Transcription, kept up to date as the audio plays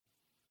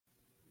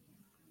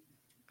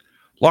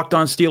Locked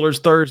on Steelers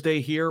Thursday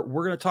here.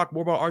 We're going to talk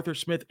more about Arthur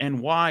Smith and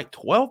why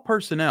 12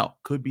 personnel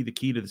could be the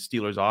key to the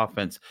Steelers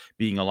offense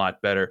being a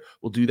lot better.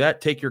 We'll do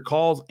that, take your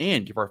calls,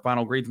 and give our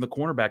final grades on the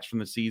cornerbacks from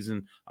the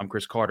season. I'm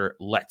Chris Carter.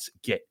 Let's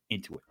get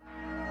into it.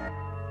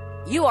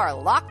 You are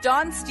Locked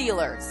On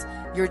Steelers,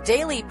 your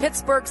daily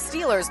Pittsburgh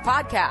Steelers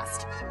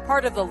podcast,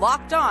 part of the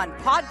Locked On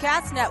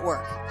Podcast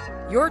Network,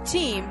 your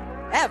team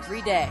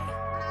every day.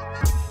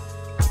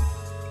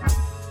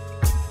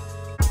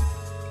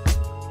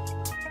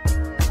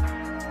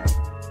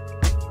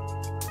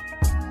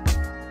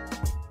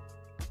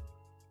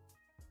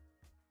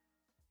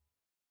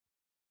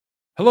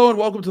 Hello and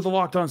welcome to the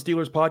Locked On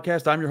Steelers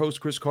podcast. I'm your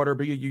host, Chris Carter,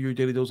 bringing you your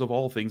daily dose of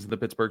all things in the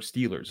Pittsburgh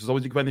Steelers. As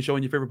always, you can find the show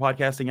on your favorite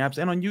podcasting apps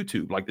and on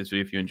YouTube. Like this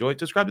video if you enjoy it.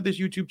 Subscribe to this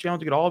YouTube channel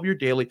to get all of your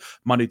daily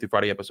Monday through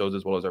Friday episodes,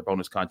 as well as our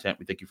bonus content.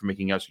 We thank you for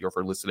making us your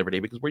first listen every day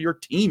because we're your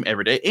team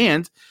every day.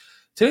 And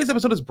today's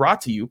episode is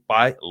brought to you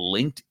by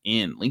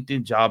LinkedIn.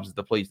 LinkedIn Jobs is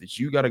the place that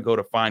you got to go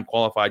to find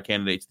qualified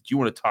candidates that you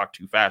want to talk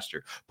to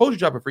faster. Post your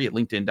job for free at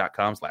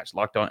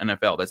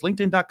linkedin.com/LockedOnNFL. That's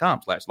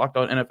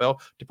linkedin.com/LockedOnNFL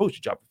to post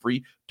your job for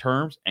free.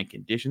 Terms and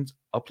conditions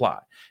apply.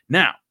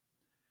 Now,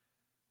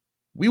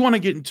 we want to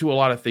get into a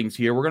lot of things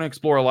here. We're going to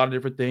explore a lot of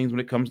different things when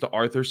it comes to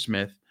Arthur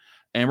Smith.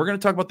 And we're going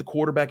to talk about the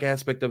quarterback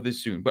aspect of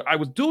this soon. But I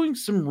was doing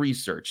some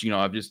research.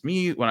 Of just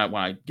me, when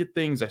I get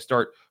things, I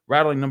start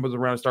rattling numbers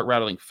around, I start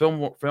rattling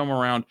film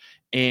around.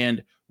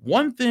 And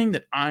one thing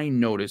that I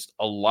noticed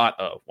a lot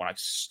of when I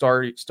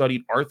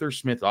studied Arthur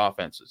Smith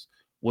offenses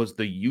was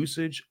the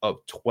usage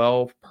of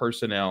 12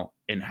 personnel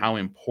and how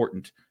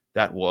important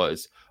that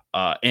was.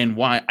 And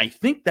why I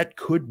think that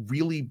could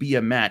really be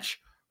a match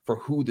for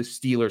who the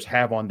Steelers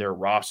have on their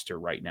roster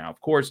right now.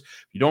 Of course,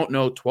 if you don't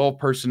know, 12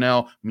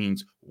 personnel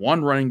means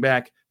one running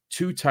back,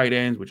 two tight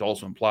ends, which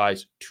also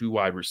implies two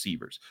wide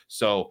receivers.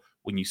 So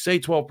when you say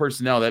 12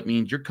 personnel, that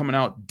means you're coming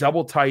out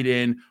double tight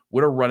end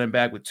with a running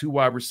back with two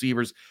wide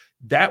receivers.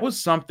 That was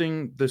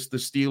something the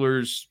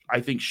Steelers,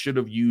 I think, should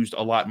have used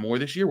a lot more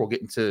this year. We'll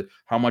get into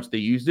how much they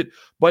used it.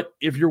 But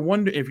if you're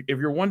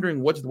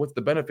wondering what's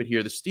the benefit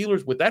here, the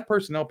Steelers with that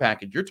personnel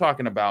package, you're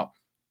talking about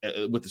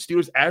with the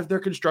Steelers as they're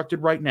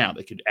constructed right now,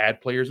 they could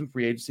add players in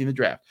free agency in the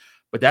draft.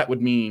 But that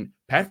would mean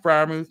Pat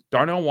Freiermuth,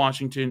 Darnell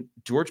Washington,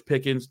 George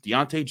Pickens,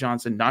 Deontay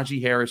Johnson,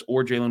 Najee Harris,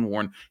 or Jalen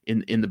Warren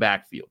in the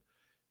backfield.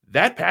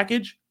 That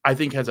package, I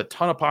think, has a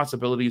ton of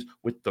possibilities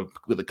with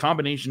the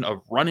combination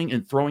of running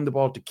and throwing the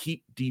ball to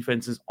keep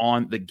defenses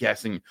on the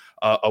guessing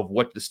of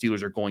what the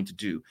Steelers are going to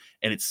do.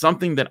 And it's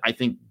something that I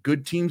think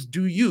good teams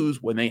do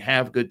use when they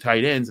have good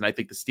tight ends, and I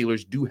think the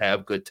Steelers do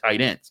have good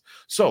tight ends.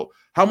 So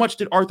how much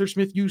did Arthur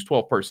Smith use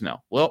 12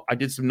 personnel? Well, I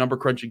did some number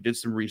crunching, did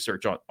some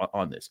research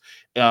on this.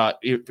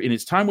 In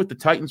his time with the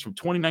Titans from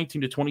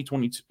 2019 to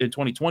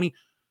 2020,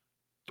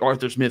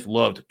 Arthur Smith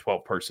loved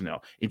 12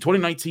 personnel. In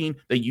 2019,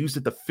 they used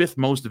it the fifth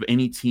most of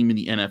any team in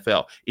the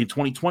NFL. In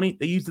 2020,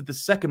 they used it the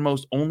second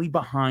most, only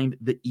behind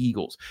the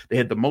Eagles. They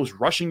had the most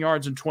rushing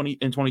yards in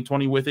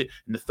 2020 with it,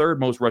 and the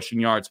third most rushing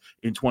yards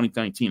in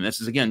 2019.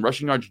 This is, again,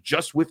 rushing yards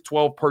just with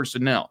 12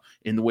 personnel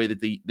in the way that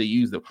they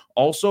use them.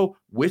 Also,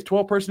 with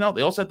 12 personnel,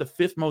 they also had the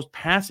fifth most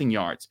passing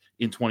yards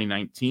in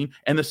 2019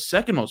 and the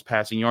second most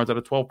passing yards out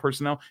of 12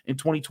 personnel in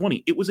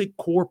 2020. It was a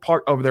core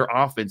part of their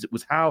offense. It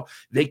was how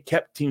they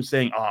kept teams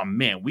saying, oh,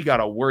 man, we got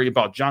to worry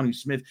about Jonnu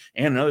Smith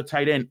and another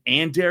tight end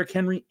and Derrick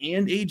Henry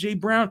and A.J.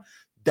 Brown.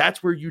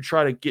 That's where you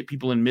try to get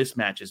people in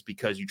mismatches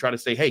because you try to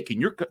say, hey, can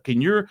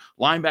your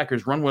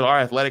linebackers run with our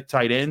athletic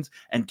tight ends,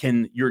 and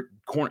can your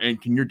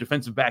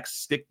defensive backs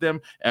stick them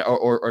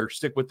or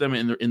stick with them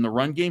in the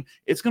run game?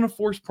 It's going to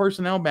force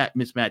personnel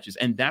mismatches,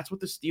 and that's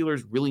what the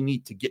Steelers really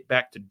need to get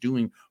back to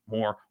doing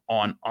more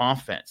on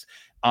offense.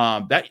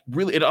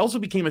 It also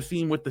became a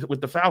theme with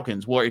the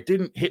Falcons, where it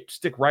didn't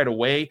stick right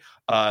away.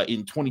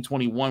 In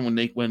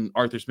 2021, when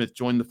Arthur Smith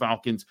joined the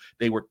Falcons,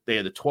 they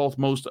had the 12th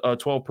most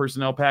 12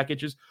 personnel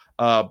packages.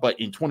 But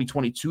in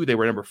 2022, they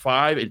were number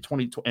 5. In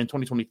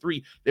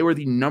 2023, they were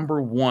the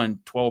number 1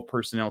 12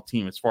 personnel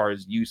team as far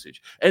as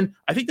usage. And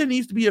I think that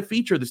needs to be a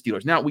feature of the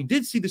Steelers. Now, we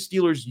did see the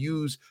Steelers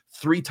use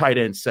 3 tight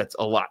end sets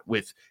a lot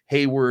with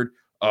Hayward,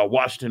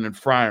 Washington, and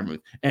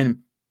Freiermuth. And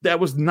that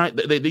was not,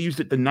 they used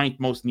it the 9th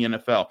most in the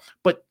NFL,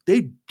 but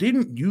they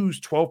didn't use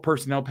 12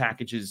 personnel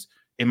packages,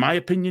 in my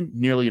opinion,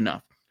 nearly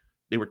enough.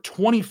 They were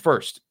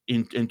 21st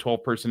in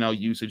 12 personnel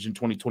usage in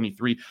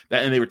 2023,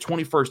 and they were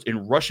 21st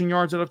in rushing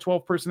yards out of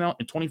 12 personnel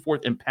and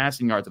 24th in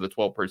passing yards out of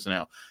 12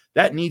 personnel.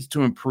 That needs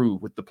to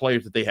improve with the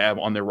players that they have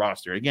on their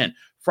roster. Again,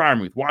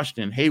 Freiermuth,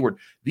 Washington, Hayward,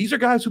 these are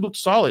guys who look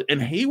solid,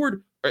 and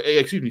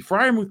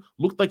Freiermuth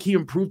looked like he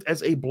improved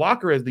as a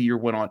blocker as the year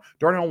went on.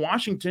 Darnell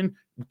Washington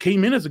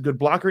came in as a good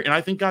blocker and I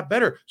think got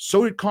better.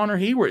 So did Connor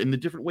Hayward in the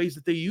different ways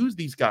that they use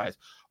these guys.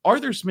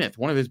 Arthur Smith,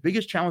 one of his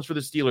biggest challenges for the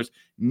Steelers,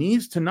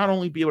 needs to not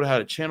only be able to how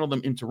to channel them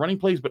into running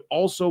plays, but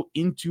also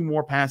into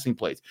more passing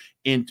plays.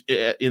 And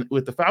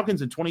with the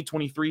Falcons in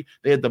 2023,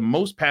 they had the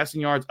most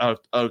passing yards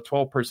out of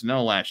 12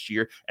 personnel last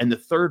year and the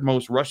third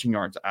most rushing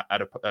yards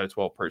out of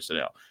 12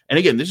 personnel. And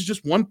again, this is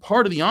just one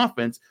part of the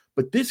offense,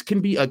 but this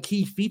can be a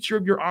key feature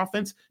of your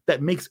offense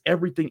that makes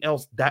everything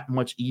else that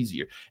much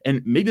easier.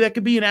 And maybe that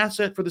could be an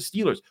asset for the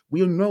Steelers.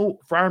 We know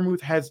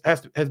Freiermuth has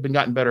been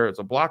gotten better as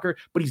a blocker,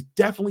 but he's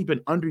definitely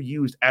been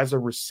underused as a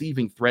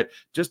receiving threat,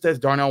 just as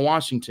Darnell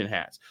Washington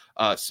has.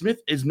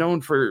 Smith is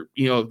known for,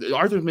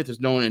 Arthur Smith is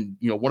known, and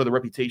one of the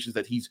reputations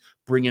that he's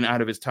bringing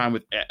out of his time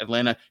with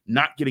Atlanta,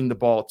 not getting the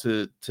ball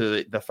to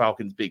the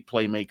Falcons' big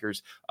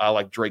playmakers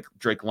like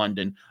Drake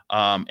London.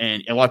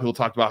 And a lot of people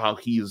talked about how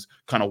he's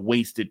kind of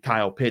wasted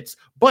Kyle Pitts,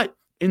 but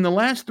in the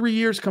last 3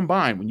 years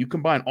combined, when you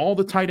combine all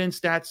the tight end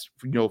stats,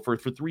 for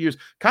 3 years,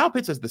 Kyle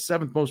Pitts has the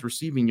 7th most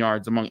receiving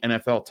yards among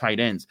NFL tight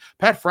ends.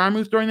 Pat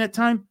Freiermuth during that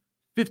time,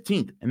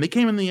 15th, and they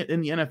came in the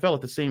NFL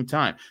at the same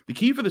time. The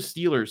key for the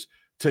Steelers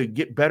to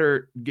get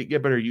better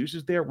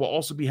uses there will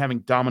also be having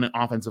dominant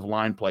offensive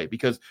line play,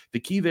 because the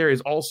key there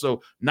is also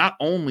not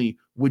only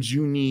would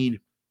you need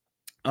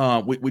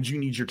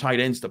your tight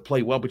ends to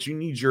play well, but you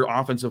need your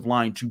offensive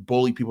line to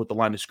bully people at the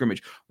line of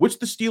scrimmage, which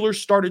the Steelers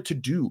started to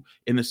do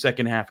in the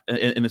second half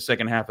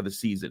of the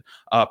season,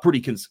 pretty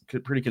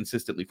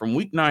consistently. From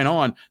week 9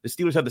 on, the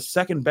Steelers had the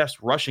second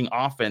best rushing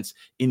offense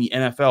in the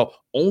NFL,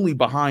 only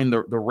behind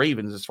the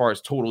Ravens as far as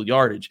total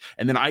yardage.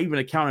 And then I even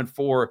accounted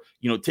for,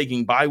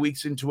 taking bye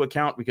weeks into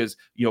account, because,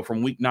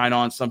 from week 9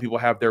 on, some people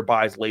have their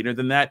byes later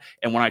than that.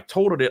 And when I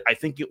totaled it, I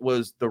think it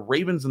was the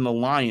Ravens and the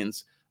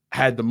Lions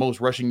had the most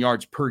rushing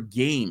yards per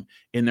game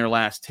in their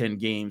last 10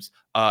 games.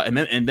 And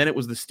then it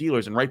was the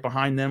Steelers, and right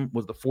behind them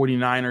was the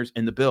 49ers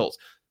and the Bills.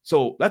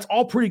 So that's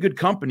all pretty good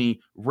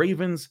company: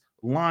 Ravens,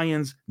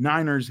 Lions,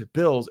 Niners,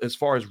 Bills, as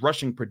far as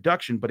rushing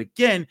production. But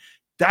again,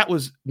 that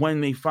was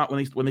when they found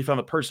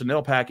the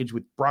personnel package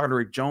with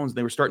Broderick Jones.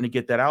 They were starting to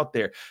get that out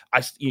there.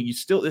 This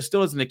still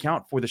doesn't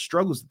account for the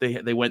struggles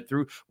that they went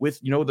through with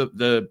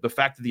the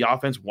fact that the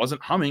offense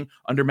wasn't humming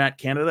under Matt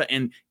Canada,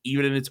 and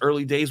even in its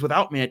early days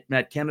without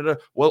Matt Canada,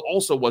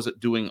 also wasn't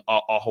doing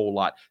a whole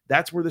lot.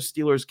 That's where the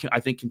Steelers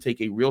can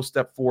take a real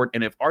step forward.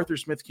 And if Arthur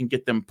Smith can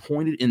get them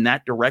pointed in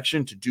that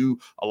direction to do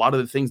a lot of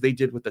the things they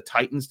did with the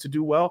Titans to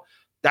do well,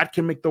 that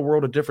can make the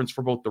world of difference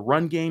for both the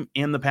run game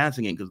and the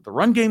passing game, because the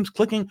run game's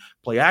clicking,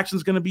 play action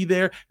is going to be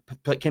there.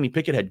 Kenny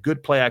Pickett had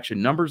good play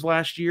action numbers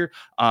last year.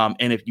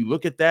 And if you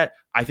look at that,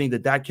 I think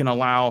that can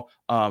allow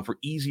for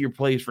easier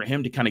plays for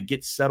him to kind of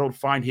get settled,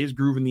 find his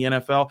groove in the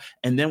NFL.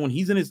 And then when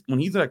he's at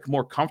a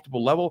more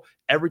comfortable level,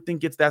 everything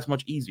gets that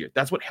much easier.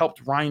 That's what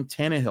helped Ryan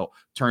Tannehill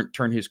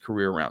turn his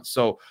career around.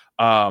 So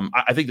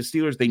I think the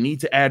Steelers, they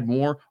need to add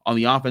more on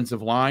the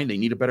offensive line. They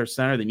need a better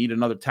center. They need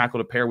another tackle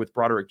to pair with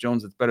Broderick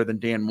Jones that's better than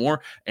Dan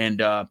Moore.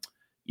 And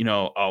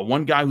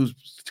one guy who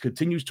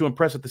continues to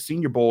impress at the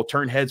Senior Bowl,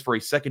 turned heads for a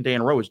second day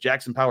in a row, is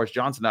Jackson Powers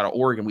Johnson out of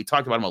Oregon. We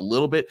talked about him a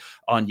little bit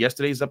on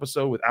yesterday's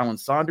episode with Alan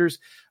Saunders.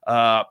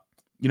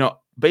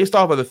 Based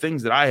off of the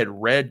things that I had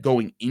read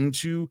going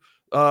into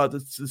the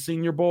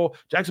Senior Bowl,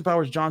 Jackson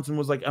Powers Johnson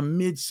was like a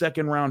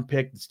mid-second round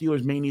pick. The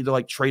Steelers may need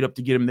to trade up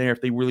to get him there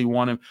if they really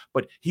want him,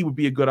 but he would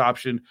be a good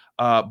option.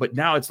 But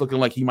now it's looking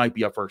like he might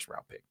be a first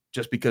round pick,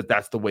 just because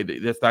that's the way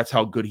that's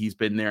how good he's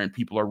been there, and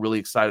people are really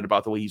excited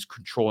about the way he's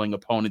controlling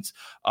opponents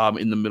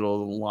in the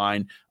middle of the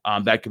line.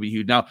 That could be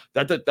huge. Now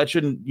that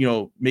shouldn't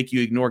make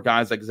you ignore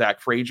guys like Zach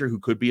Frazier, who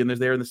could be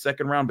there in the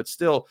second round, but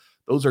still,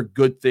 those are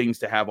good things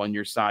to have on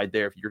your side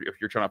there if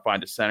you're trying to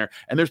find a center.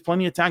 And there's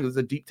plenty of tackles.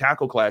 There's a deep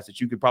tackle class that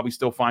you could probably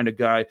still find a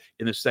guy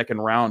in the second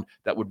round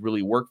that would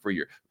really work for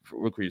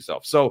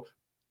yourself. So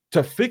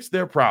to fix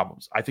their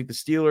problems, I think the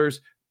Steelers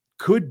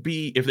could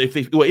be,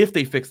 if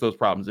they fix those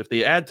problems, if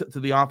they add to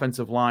the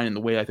offensive line in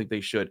the way I think they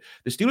should,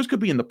 the Steelers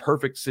could be in the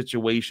perfect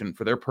situation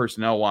for their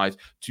personnel-wise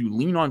to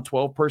lean on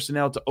 12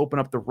 personnel to open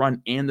up the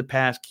run and the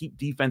pass, keep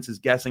defenses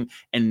guessing,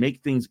 and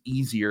make things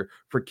easier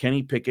for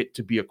Kenny Pickett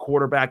to be a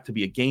quarterback, to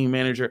be a game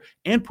manager,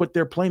 and put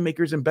their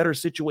playmakers in better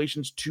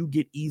situations to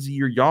get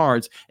easier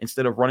yards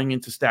instead of running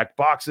into stacked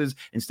boxes,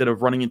 instead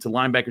of running into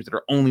linebackers that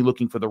are only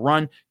looking for the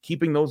run.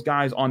 Keeping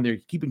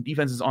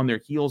defenses on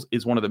their heels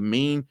is one of the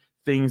main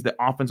things that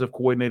offensive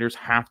coordinators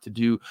have to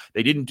do.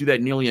 They didn't do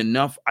that nearly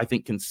enough, I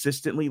think,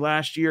 consistently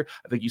last year.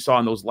 I think you saw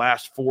in those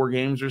last 4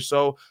 games or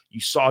so,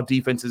 you saw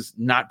defenses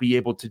not be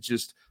able to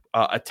just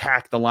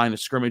attack the line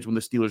of scrimmage when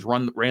the Steelers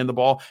ran the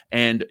ball,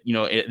 and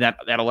that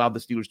allowed the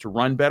Steelers to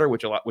run better,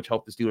 which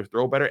helped the Steelers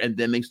throw better, and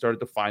then they started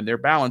to find their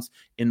balance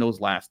in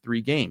those last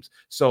 3 games.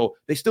 So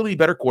they still need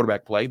better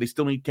quarterback play. They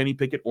still need Kenny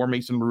Pickett or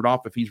Mason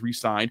Rudolph, if he's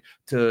re-signed,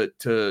 to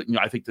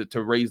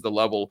raise the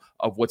level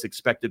of what's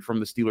expected from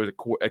the Steelers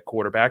at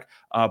quarterback.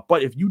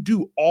 But if you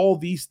do all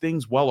these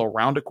things well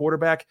around a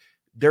quarterback,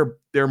 they're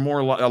a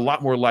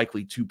lot more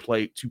likely to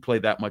play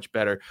that much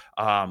better.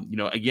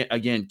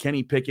 Again,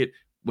 Kenny Pickett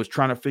was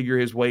trying to figure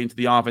his way into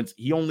the offense.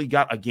 He only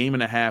got a game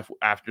and a half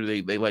after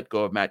they let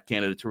go of Matt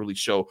Canada to really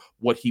show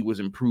what he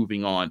was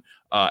improving on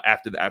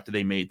after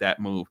they made that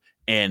move.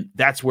 And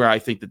that's where I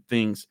think that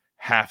things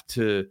have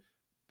to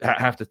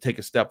take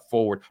a step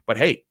forward. But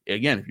hey,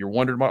 again, if you're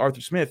wondering about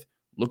Arthur Smith,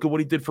 Look at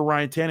what he did for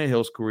Ryan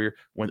Tannehill's career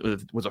when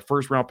it was a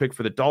first-round pick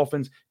for the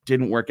Dolphins.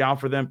 Didn't work out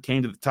for them.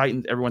 Came to the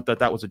Titans. Everyone thought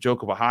that was a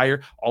joke of a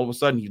hire. All of a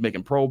sudden, he's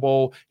making Pro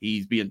Bowl.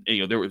 He's being,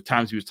 there were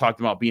times he was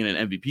talking about being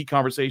an MVP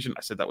conversation.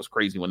 I said that was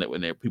crazy when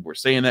people were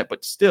saying that,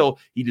 but still,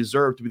 he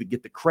deserved to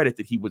get the credit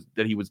that he was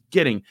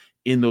getting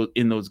in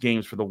those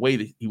games for the way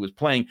that he was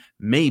playing.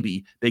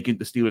 Maybe the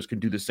Steelers can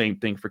do the same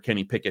thing for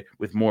Kenny Pickett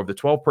with more of the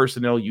 12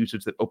 personnel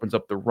usage that opens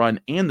up the run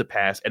and the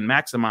pass and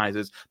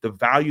maximizes the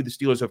value the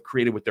Steelers have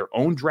created with their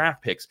own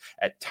draft picks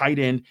at tight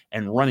end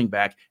and running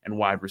back and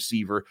wide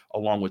receiver,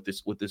 along with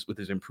this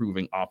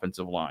improving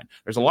offensive line.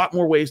 There's a lot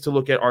more ways to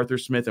look at Arthur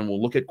Smith, and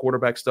we'll look at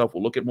quarterback stuff.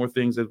 We'll look at more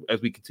things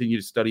as we continue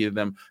to study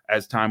them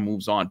as time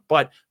moves on.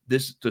 But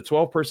the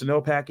 12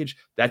 personnel package,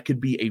 that could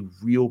be a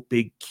real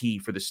big key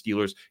for the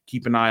Steelers.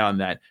 Keep an eye on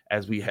that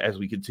as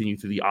we continue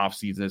through the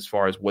offseason as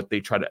far as what they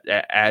try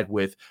to add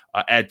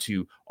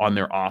to on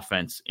their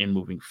offense in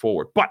moving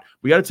forward. But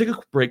we got to take a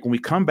break. When we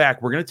come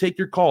back, we're going to take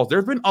your calls. There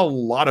have been a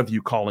lot of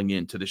you calling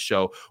in to the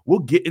show. We'll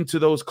get into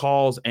those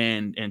calls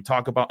and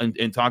talk about them.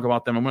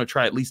 I'm going to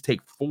try at least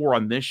take 4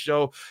 on this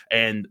show,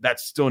 and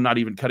that's still not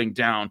even cutting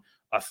down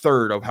a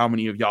third of how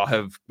many of y'all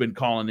have been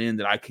calling in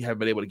that I have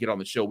been able to get on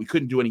the show. We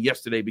couldn't do any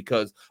yesterday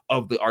because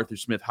of the Arthur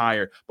Smith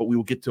hire, but we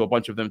will get to a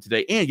bunch of them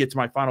today and get to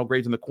my final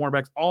grades on the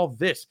cornerbacks. All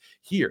this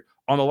here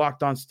on the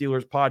Locked On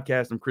Steelers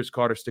podcast. I'm Chris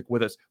Carter. Stick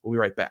with us. We'll be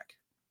right back.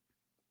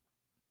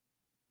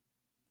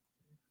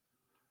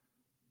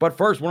 But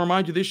first, I want to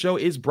remind you this show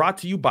is brought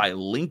to you by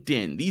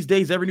LinkedIn. These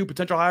days, every new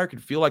potential hire can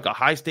feel like a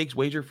high-stakes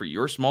wager for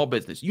your small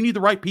business. You need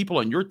the right people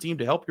on your team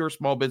to help your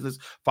small business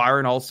fire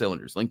in all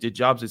cylinders. LinkedIn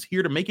Jobs is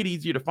here to make it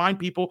easier to find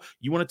people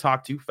you want to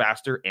talk to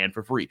faster and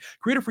for free.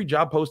 Create a free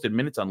job post in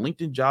minutes on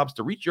LinkedIn Jobs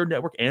to reach your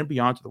network and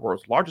beyond to the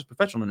world's largest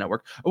professional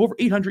network of over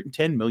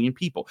 810 million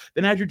people.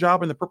 Then add your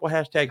job in the purple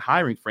hashtag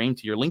hiring frame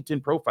to your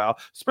LinkedIn profile.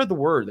 Spread the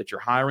word that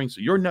you're hiring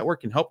so your network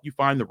can help you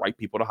find the right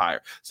people to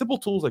hire. Simple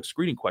tools like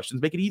screening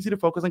questions make it easy to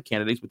focus on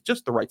candidates with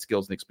just the right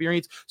skills and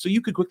experience so you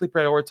could quickly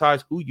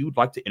prioritize who you'd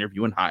like to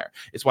interview and hire.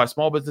 It's why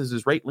small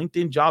businesses rate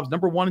LinkedIn Jobs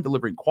 #1 in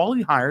delivering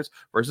quality hires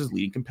versus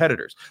leading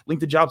competitors.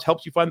 LinkedIn Jobs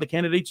helps you find the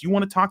candidates you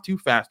want to talk to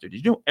faster.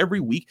 Did you know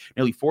every week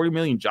nearly 40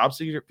 million job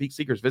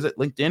seekers visit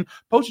LinkedIn?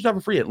 Post your job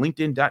for free at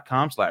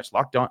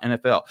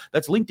linkedin.com/LockedOnNFL.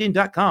 That's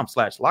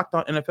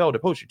linkedin.com/LockedOnNFL to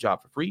post your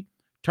job for free.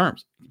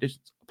 Terms and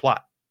conditions apply.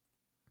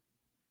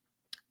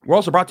 We're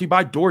also brought to you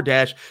by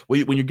DoorDash.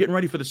 When you're getting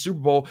ready for the Super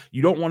Bowl,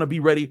 you don't want to be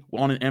ready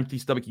on an empty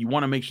stomach. You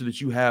want to make sure that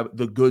you have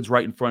the goods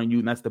right in front of you,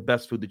 and that's the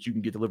best food that you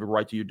can get delivered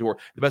right to your door.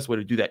 The best way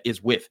to do that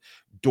is with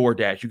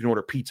DoorDash. You can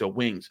order pizza,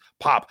 wings,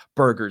 pop,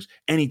 burgers,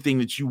 anything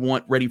that you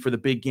want ready for the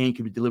big game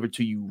can be delivered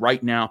to you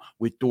right now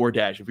with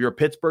DoorDash. If you're a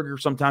Pittsburgher,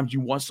 sometimes you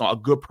want a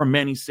good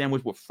permane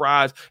sandwich with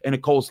fries and a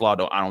coleslaw.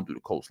 Though I don't do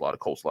the coleslaw. The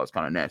coleslaw is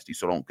kind of nasty,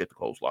 so don't get the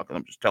coleslaw because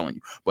I'm just telling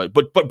you.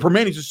 But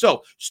permanes are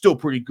still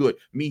pretty good.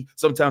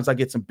 Sometimes I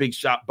get some big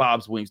shot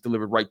Bob's wings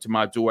delivered right to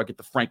my door. I get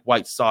the Frank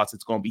White sauce.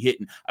 It's going to be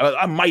hitting.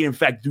 I might, in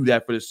fact, do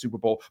that for the Super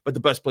Bowl, but the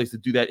best place to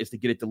do that is to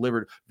get it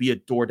delivered via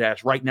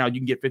DoorDash. Right now, you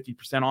can get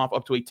 50% off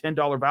up to a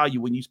 $10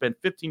 value when you spend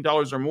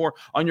 $15 or more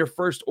on your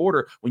first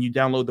order when you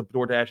download the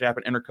DoorDash app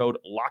and enter code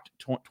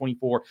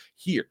LOCKED24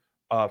 here.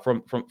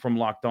 From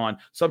Locked On,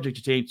 subject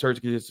to change, terms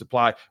and conditions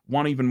apply.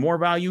 Want even more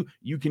value?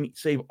 You can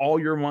save all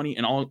your money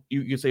and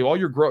you can save all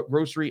your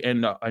grocery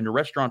and your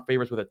restaurant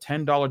favorites with a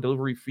 $10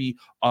 delivery fee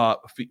on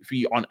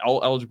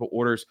all eligible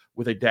orders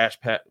with a Dash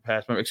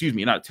Pass member. Excuse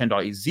me, not $10,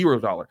 a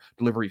 $0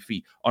 delivery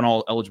fee on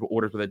all eligible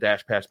orders with a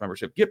Dash Pass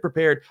membership. Get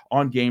prepared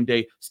on game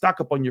day.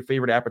 Stock up on your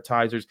favorite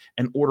appetizers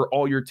and order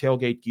all your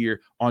tailgate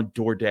gear on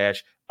DoorDash.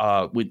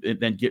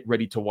 Then get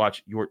ready to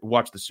watch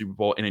the Super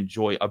Bowl and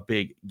enjoy a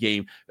big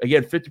game.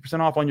 Again,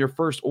 50% off on your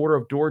first order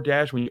of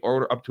DoorDash when you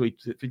order up to a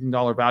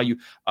 $15 value.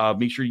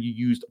 Make sure you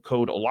use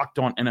code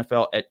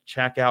LOCKEDONNFL at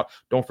checkout.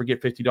 Don't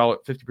forget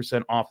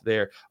 50% off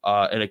there.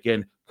 And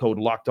again, code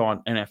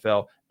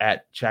LOCKEDONNFL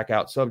at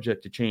checkout.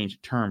 Subject to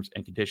change, terms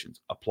and conditions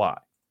apply.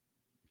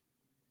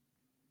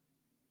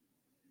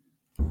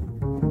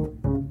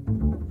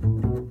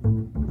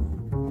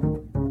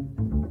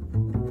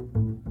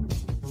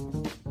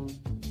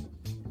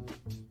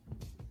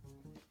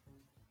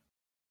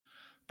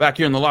 Back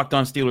here in the Locked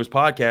On Steelers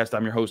podcast,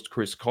 I'm your host,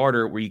 Chris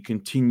Carter. We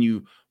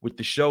continue with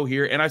the show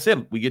here. And I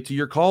said, we get to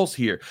your calls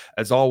here.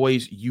 As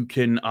always, you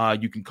can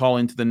call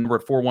into the number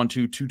at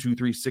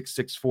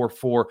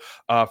 412-223-6644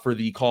 for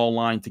the call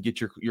line to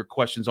get your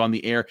questions on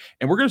the air.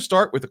 And we're going to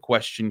start with a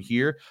question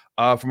here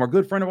from our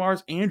good friend of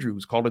ours, Andrew,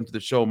 who's called into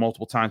the show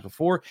multiple times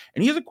before.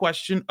 And he has a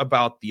question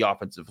about the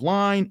offensive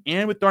line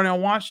and with Darnell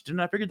Washington.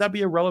 I figured that'd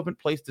be a relevant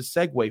place to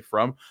segue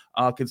from,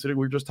 considering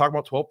we were just talking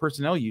about 12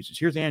 personnel usage.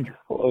 Here's Andrew.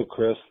 Hello,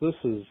 Chris. This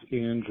is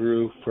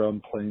Andrew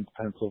from Plains,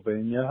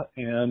 Pennsylvania.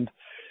 And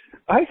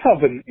I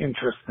have an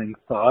interesting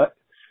thought.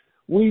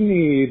 We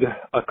need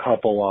a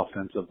couple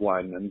offensive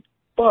linemen,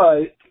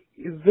 but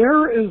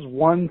there is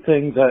one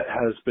thing that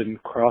has been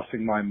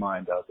crossing my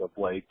mind as of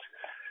late,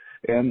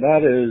 and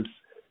that is,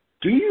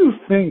 do you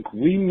think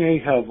we may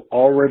have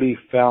already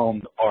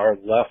found our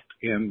left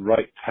and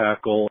right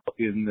tackle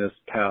in this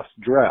past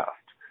draft?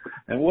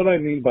 And what I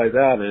mean by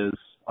that is,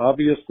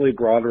 obviously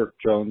Broderick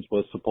Jones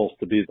was supposed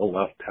to be the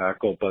left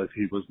tackle, but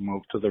he was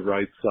moved to the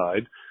right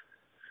side.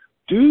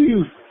 Do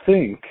you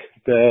think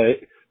that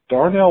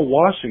Darnell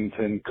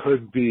Washington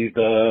could be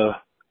the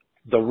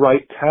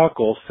right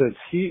tackle, since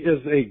he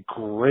is a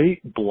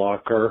great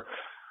blocker?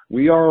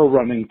 We are a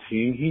running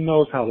team. He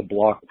knows how to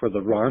block for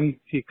the run.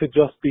 He could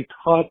just be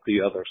taught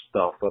the other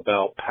stuff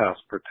about pass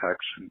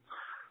protection.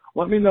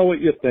 Let me know what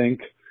you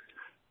think.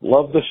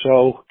 Love the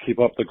show. Keep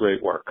up the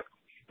great work.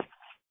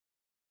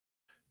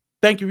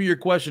 Thank you for your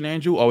question,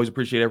 Andrew. Always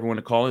appreciate everyone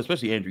to call in,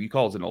 especially Andrew. He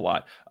calls in a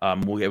lot.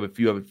 We have a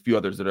few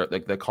others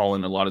that call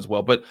in a lot as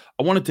well. But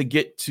I wanted to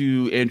get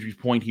to Andrew's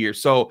point here.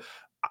 So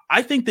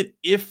I think that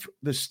if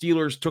the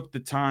Steelers took the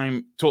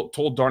time,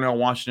 told Darnell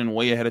Washington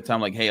way ahead of time,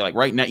 like, hey, like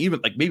right now,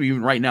 maybe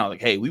even right now,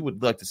 like, hey, we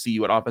would like to see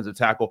you at offensive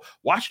tackle,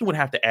 Washington would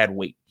have to add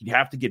weight. He'd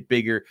have to get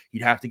bigger.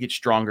 He'd have to get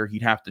stronger.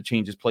 He'd have to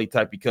change his play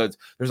type because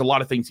there's a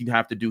lot of things he'd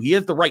have to do. He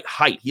has the right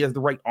height. He has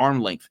the right arm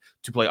length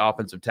to play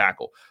offensive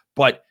tackle.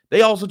 But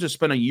they also just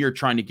spent a year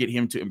trying to get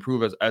him to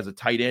improve as a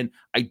tight end.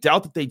 I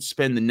doubt that they'd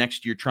spend the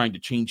next year trying to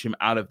change him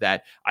out of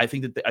that. I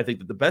think that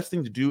the best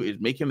thing to do is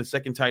make him the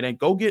second tight end.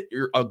 Go get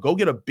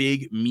a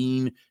big,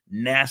 mean,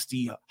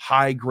 nasty,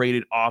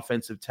 high-graded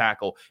offensive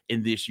tackle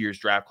in this year's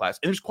draft class.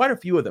 And there's quite a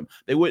few of them.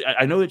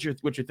 I know that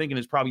what you're thinking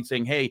is probably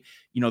saying, hey,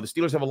 the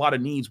Steelers have a lot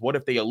of needs. What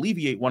if they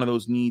alleviate one of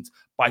those needs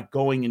by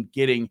going and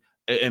getting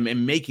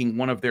and making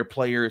one of their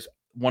players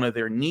one of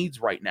their needs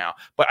right now?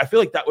 But I feel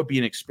like that would be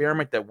an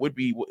experiment that would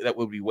be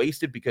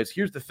wasted, because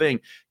here's the thing: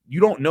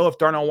 you don't know if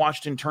Darnell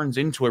Washington turns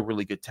into a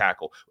really good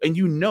tackle, and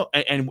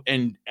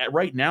and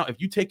right now, if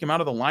you take him out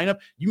of the lineup,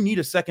 you need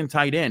a second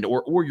tight end,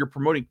 or you're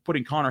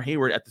putting Connor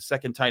Hayward at the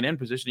second tight end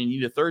position, and you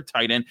need a third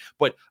tight end.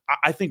 But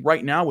I think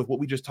right now, with what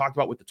we just talked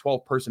about with the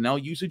 12 personnel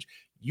usage,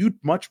 you'd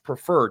much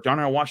prefer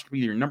Darnell Washington to be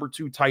your number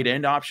 2 tight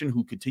end option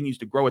who continues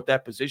to grow at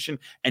that position,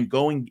 and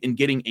going and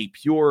getting a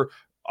pure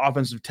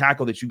offensive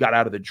tackle that you got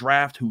out of the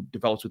draft who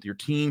develops with your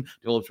team,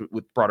 develops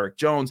with Broderick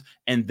Jones,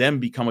 and then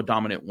become a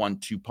dominant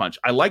 1-2 punch.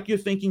 I like your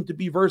thinking to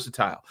be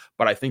versatile,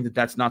 but I think that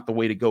that's not the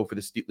way to go for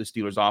the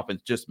Steelers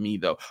offense. Just me,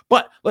 though.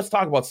 But let's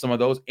talk about some of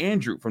those.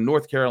 Andrew from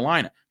North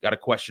Carolina got a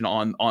question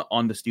on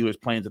the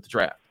Steelers' plans at the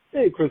draft.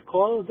 Hey, Chris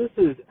Carter. This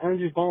is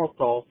Andrew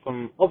Bonestall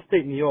from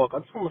upstate New York. I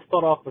just want to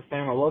start off by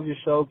saying I love your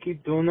show.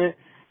 Keep doing it.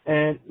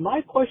 And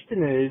my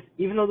question is,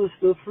 even though this is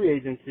still free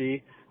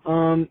agency,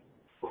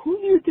 who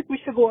do you think we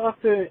should go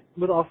after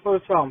with our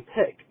first-round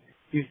pick?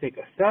 Do you think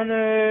a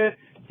center?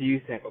 Do you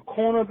think a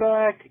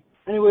cornerback?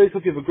 Anyways,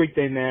 hope you have a great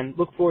day, man.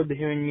 Look forward to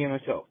hearing you on the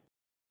show.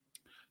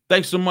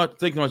 Thanks so much.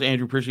 Thanks so much,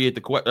 Andrew. Appreciate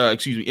the question.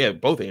 Excuse me. Yeah,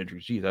 both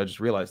Andrews. Jeez, I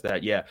just realized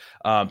that. Yeah,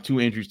 2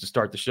 Andrews to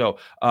start the show.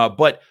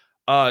 But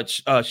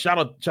shout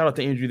out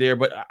to Andrew there.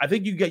 But I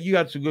think you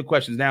got some good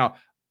questions. Now,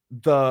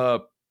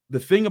 the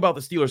thing about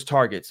the Steelers'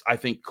 targets, I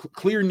think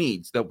clear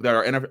needs that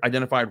are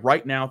identified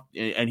right now,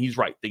 and he's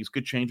right, things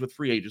could change with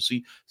free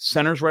agency.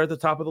 Center's right at the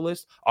top of the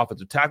list.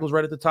 Offensive tackle's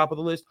right at the top of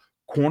the list.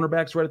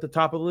 Cornerback's right at the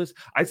top of the list.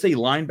 I'd say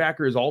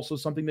linebacker is also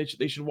something they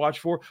should watch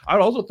for. I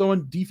would also throw in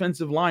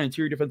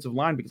interior defensive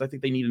line, because I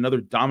think they need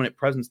another dominant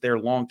presence there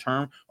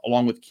long-term,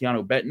 along with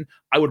Keanu Benton.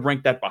 I would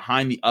rank that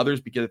behind the others,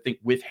 because I think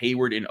with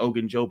Hayward and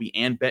Ogunjobi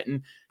and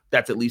Benton,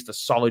 that's at least a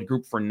solid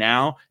group for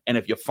now. And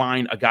if you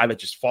find a guy that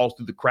just falls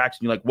through the cracks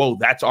and you're like, whoa,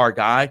 that's our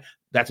guy,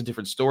 that's a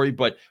different story.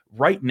 But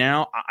right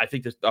now, I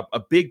think there's a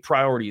big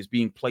priority is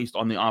being placed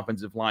on the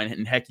offensive line.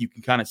 And heck, you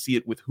can kind of see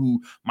it with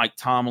who Mike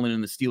Tomlin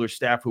and the Steelers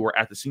staff who are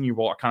at the Senior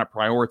Bowl are kind of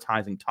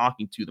prioritizing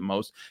talking to the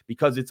most,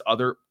 because it's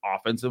other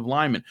offensive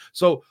linemen.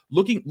 So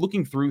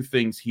looking through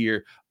things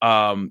here,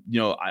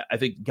 I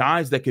think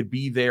guys that could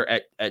be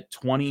there at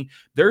 20,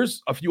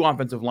 there's a few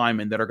offensive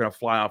linemen that are going to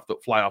fly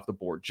off the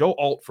board. Joe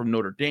Alt from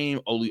Notre Dame,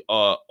 Olu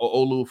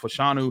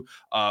Fashanu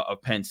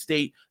of Penn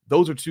State.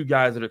 Those are 2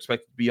 guys that are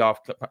expected to be off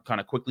kind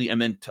of quickly. And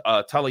then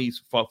Talais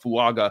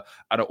Fuaga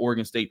out of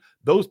Oregon State.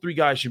 Those 3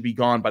 guys should be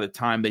gone by the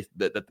time that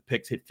the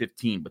picks hit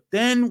 15. But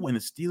then when the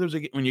Steelers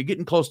when you're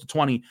getting close to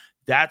 20,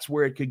 that's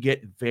where it could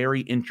get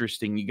very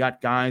interesting. You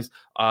got guys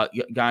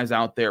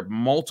out there,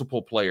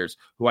 multiple players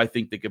who I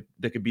think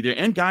that could be there,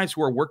 and guys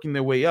who are working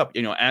their way up.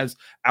 As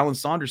Alan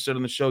Saunders said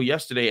on the show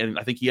yesterday, and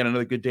I think he had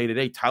another good day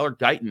today, Tyler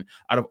Guyton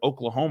out of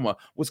Oklahoma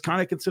was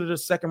kind of considered a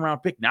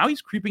second-round pick. Now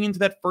he's creeping into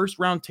that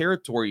first-round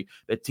territory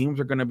that teams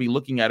are going to be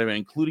looking at him,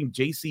 including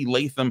J.C.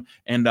 Latham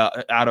and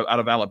out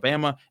of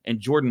Alabama, and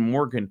Jordan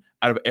Morgan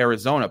out of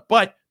Arizona.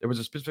 But there was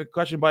a specific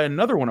question by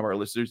another one of our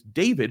listeners,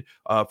 David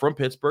from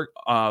Pittsburgh,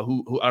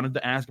 who wanted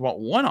to ask about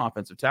one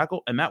offensive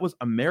tackle, and that was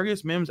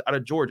Amarius Mims out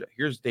of Georgia.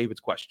 Here's David's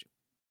question.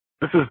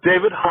 This is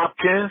David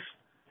Hopkins.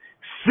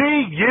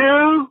 See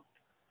you.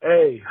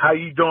 Hey, how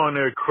you doing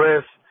there,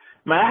 Chris?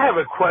 Man, I have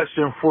a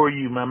question for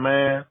you, my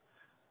man.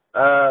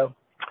 I've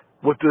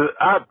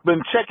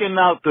been checking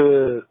out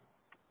the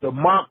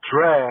mock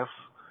drafts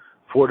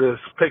for the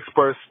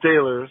Pittsburgh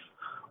Steelers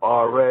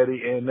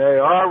already, and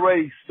they're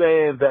already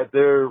saying that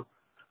they're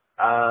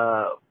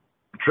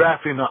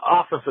drafting an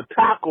offensive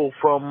tackle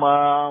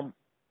from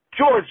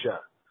Georgia.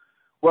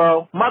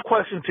 Well, my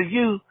question to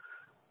you,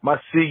 my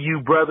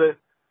CU brother,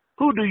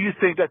 who do you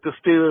think that the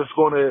Steelers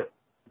going to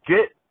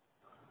get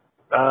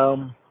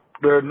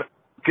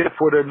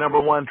for their number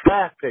one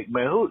draft pick,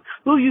 man?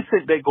 Who you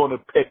think they're going to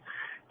pick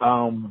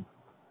in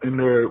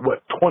their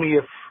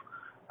 20th?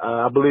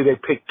 I believe they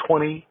picked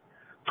 20th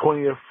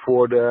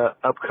for the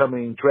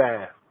upcoming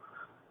draft.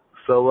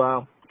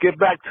 So get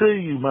back to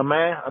you, my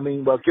man.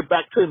 Get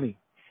back to me.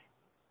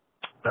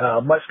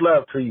 Much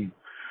love to you.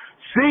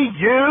 See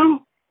you.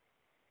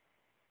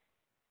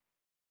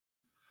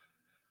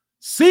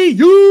 See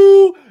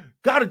you.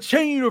 Got a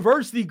Chain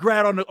University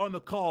grad on the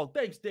call.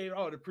 Thanks, Dave.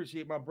 I would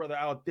appreciate my brother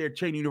out there.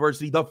 Chain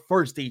University, the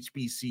first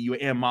HBCU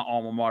and my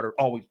alma mater.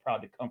 Always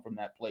proud to come from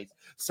that place.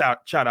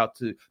 Shout out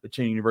to the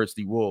Chain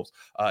University Wolves.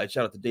 And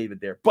shout out to David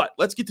there. But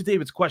let's get to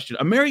David's question.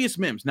 Amarius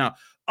Mims. Now,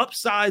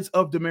 upsides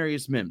of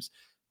Demarius Mims.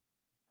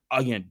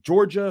 Again,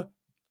 Georgia,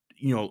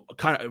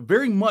 kind of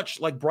very much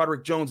like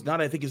Broderick Jones.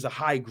 Not, I think, is a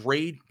high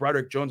grade.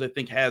 Broderick Jones, I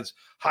think, has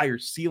higher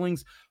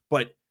ceilings,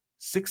 but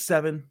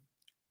 6'7",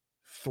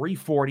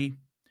 340,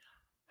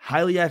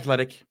 highly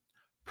athletic,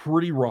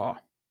 pretty raw.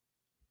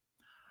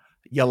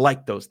 You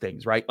like those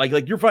things, right?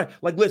 Like you're fine.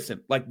 Like,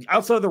 listen, like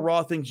outside of the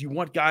raw things, you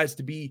want guys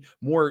to be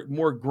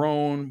more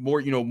grown,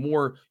 more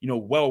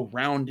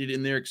well-rounded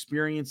in their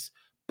experience,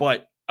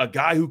 but a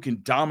guy who can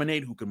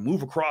dominate, who can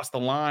move across the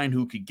line,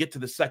 who can get to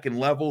the second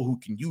level, who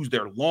can use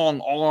their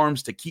long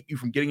arms to keep you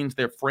from getting into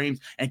their frames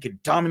and can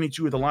dominate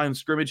you with the line of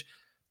scrimmage.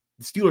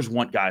 The Steelers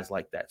want guys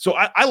like that. So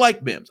I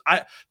like Mims.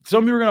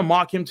 Some people are going to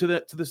mock him to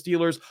the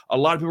Steelers. A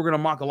lot of people are going to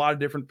mock a lot of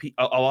different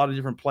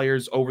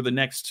players over the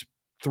next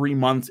 3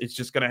 months. It's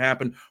just going to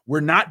happen. We're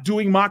not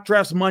doing mock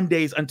drafts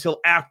Mondays until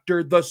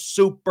after the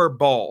Super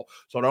Bowl.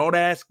 So don't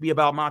ask me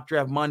about mock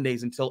draft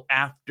Mondays until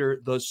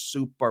after the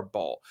Super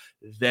Bowl.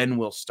 Then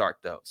we'll start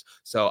those.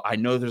 So I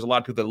know there's a lot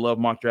of people that love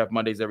mock draft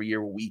Mondays every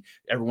year where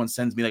everyone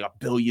sends me like 1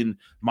 billion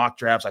mock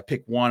drafts. I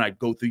pick one, I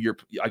go through your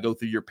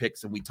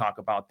picks and we talk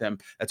about them.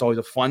 That's always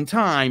a fun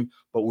time,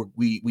 but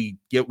we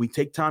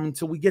take time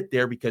until we get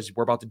there because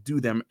we're about to do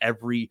them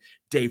every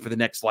day for the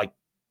next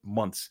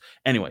months.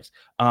 Anyways,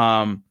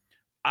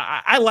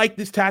 I like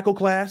this tackle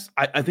class.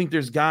 I think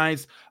there's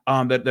guys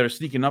that are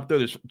sneaking up there.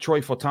 There's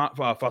Troy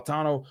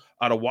Fautano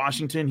out of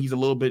Washington. He's a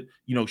little bit,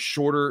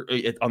 shorter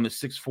on the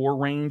 6'4"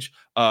 range.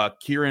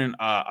 Kieran,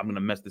 I'm going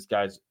to mess this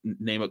guy's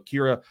name up.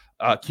 Kieran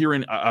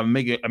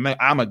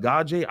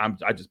Amagaje.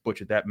 I just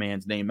butchered that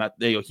man's name.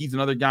 He's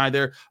another guy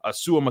there.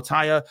 Sua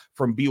Mataya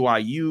from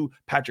BYU.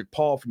 Patrick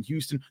Paul from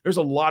Houston. There's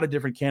a lot of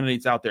different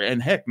candidates out there.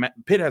 And heck,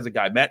 Pitt has a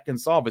guy, Matt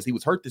Gonsalves. He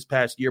was hurt this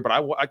past year, but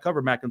I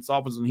covered Matt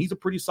Gonsalves, and he's a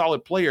pretty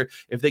solid player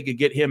if they could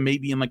get him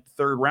maybe in the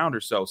third round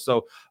or so.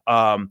 So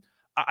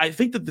I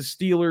think that the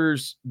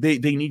Steelers, they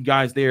need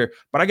guys there,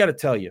 but I got to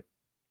tell you,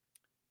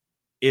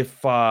 if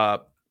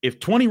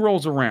 20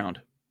 rolls around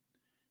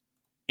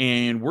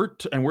and we're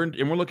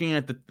looking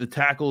at the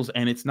tackles,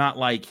 and it's not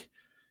like,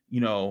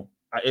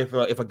 if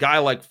a guy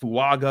like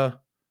Fuaga,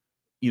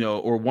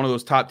 or one of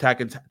those top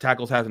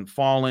tackles hasn't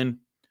fallen,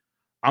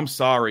 I'm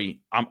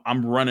sorry,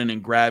 I'm running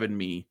and grabbing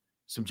me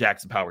some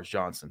Jackson Powers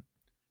Johnson,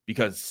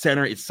 because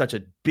center is such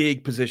a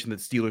big position that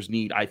Steelers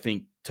need, I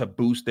think, to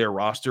boost their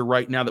roster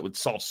right now that would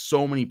solve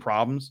so many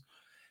problems.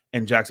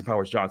 And Jackson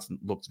Powers Johnson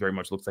looks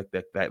like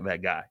that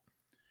guy.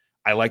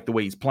 I like the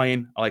way he's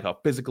playing. I like how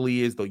physical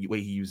he is, the way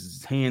he uses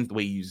his hands, the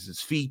way he uses his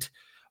feet.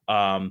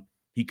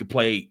 He could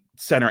play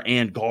center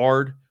and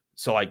guard.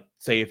 So,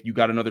 say if you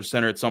got another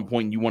center at some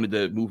point and you wanted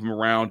to move him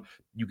around,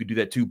 you could do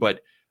that too.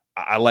 But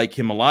I like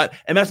him a lot.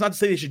 And that's not to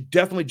say they should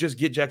definitely just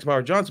get Jackson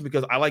Powers Johnson,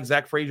 because I like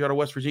Zach Frazier out of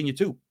West Virginia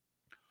too.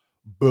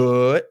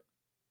 But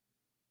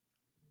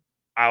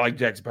I like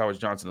Jackson Powers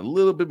Johnson a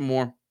little bit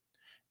more,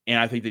 and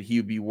I think that he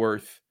would be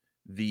worth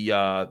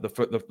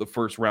the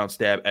first round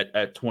stab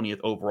at 20th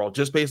overall,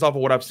 just based off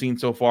of what I've seen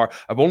so far.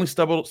 I've only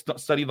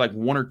studied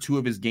 1 or 2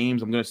 of his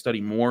games. I'm going to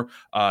study more.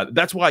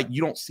 That's why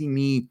you don't see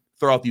me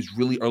throw out these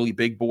really early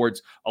big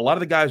boards. A lot of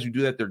the guys who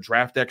do that, they're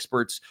draft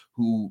experts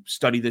who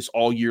study this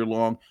all year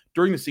long.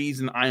 During the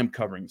season, I am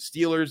covering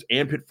Steelers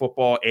and Pitt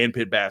football and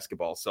Pitt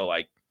basketball. So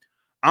I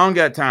don't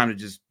got time to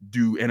just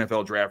do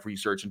NFL draft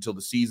research until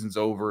the season's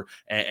over,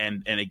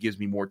 and it gives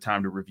me more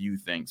time to review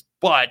things.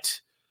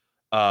 But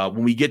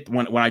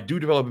when I do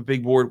develop a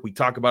big board, we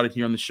talk about it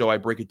here on the show. I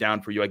break it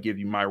down for you. I give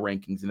you my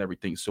rankings and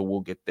everything. So we'll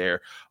get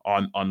there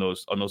on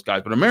those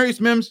guys. But Amarius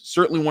Mims,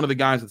 certainly one of the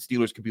guys that the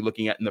Steelers could be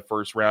looking at in the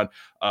first round.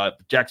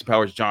 Jackson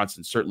Powers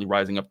Johnson certainly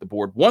rising up the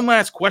board. One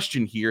last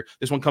question here.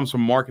 This one comes from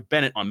Mark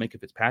Bennett on Minka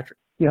Fitzpatrick.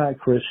 Yeah, hi,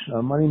 Chris.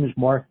 My name is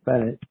Mark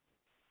Bennett.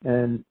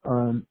 And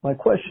my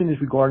question is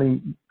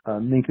regarding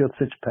Minka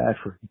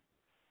Fitzpatrick.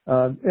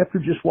 After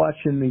just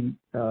watching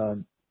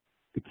the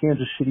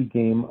Kansas City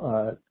game,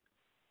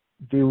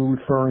 they were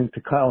referring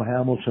to Kyle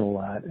Hamilton a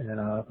lot. And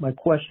my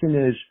question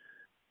is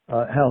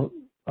how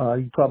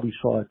you probably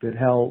saw it, that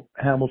how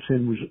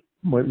Hamilton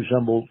might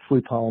resemble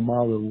Floyd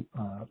Polamalu,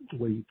 the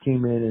way he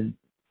came in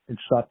and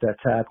stopped that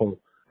tackle.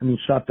 I mean,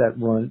 stopped that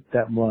run,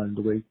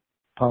 the way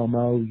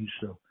Polamalu used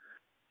to.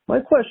 My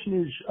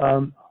question is,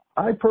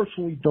 I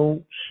personally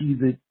don't see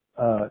that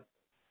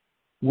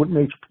what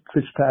makes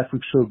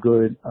Fitzpatrick so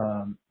good.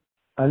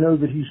 I know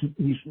that he's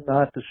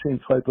not the same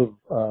type of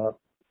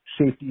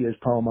safety as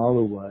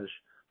Palomalo was,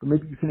 but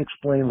maybe you can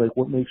explain like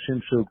what makes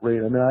him so great.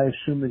 I mean, I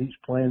assume that he's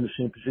playing the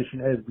same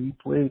position Ed Reed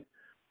played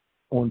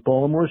on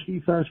Baltimore's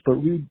defense, but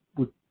Reed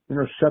would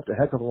intercept a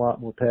heck of a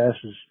lot more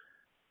passes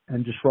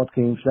and disrupt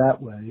games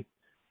that way.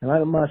 And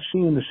I'm not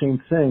seeing the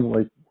same thing,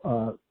 like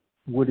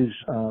what is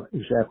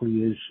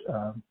exactly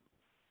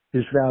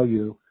his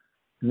value.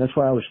 And that's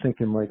why I was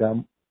thinking like I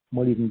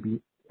might even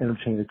be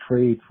entertaining a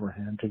trade for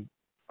him.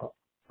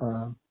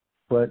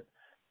 But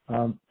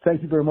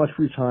thank you very much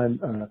for your time,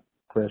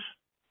 Chris.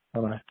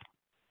 Bye-bye.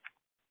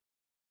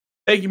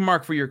 Thank you,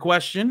 Mark, for your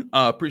question.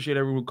 Appreciate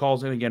everyone who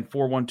calls in. Again,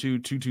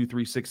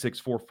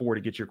 412-223-6644 to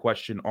get your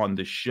question on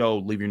the show.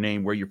 Leave your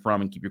name, where you're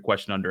from, and keep your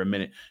question under a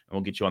minute, and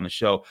we'll get you on the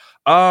show.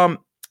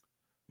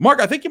 Mark,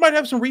 I think you might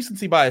have some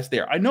recency bias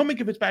there. I know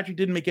Minkah Fitzpatrick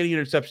didn't make any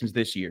interceptions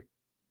this year,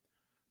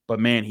 but,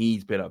 man,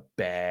 he's been a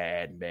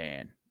bad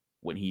man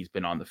when he's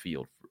been on the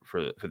field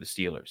for the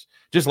Steelers.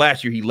 Just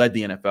last year, he led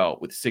the NFL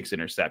with 6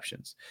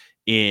 interceptions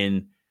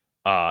in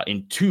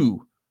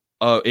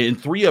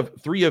three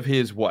of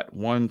his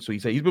one. So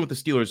he's been with the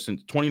Steelers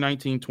since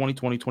 2019,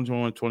 2020,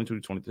 2021,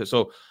 2022.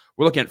 So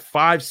we're looking at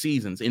 5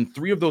 seasons. In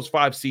 3 of those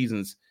 5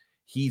 seasons,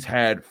 he's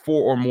had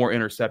 4 or more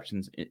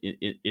interceptions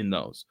in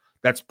those.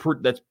 That's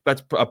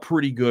a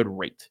pretty good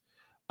rate.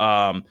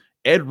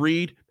 Ed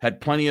Reed had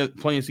plenty of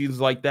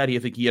seasons like that. I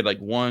think he had like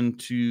 1,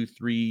 2,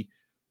 3,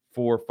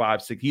 4,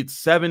 5, 6. He had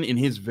 7 in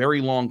his very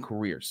long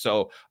career.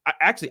 So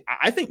I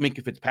think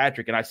Minkah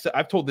Fitzpatrick, and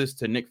I've told this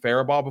to Nick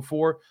Farabaugh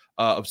before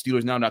of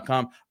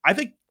SteelersNow.com. I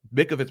think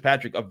Minkah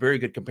Fitzpatrick, a very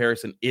good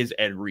comparison is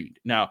Ed Reed.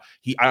 Now,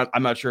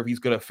 I'm not sure if he's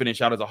going to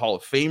finish out as a Hall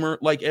of Famer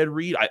like Ed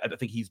Reed. I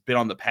think he's been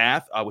on the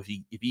path. If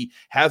he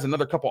has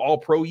another couple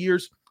All-Pro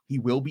years, he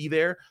will be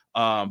there.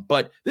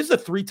 But this is a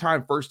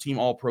 3-time first-team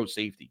All-Pro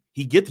safety.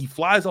 He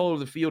flies all over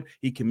the field.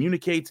 He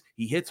communicates.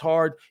 He hits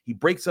hard. He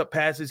breaks up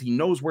passes. He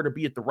knows where to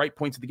be at the right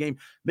points of the game.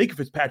 Minkah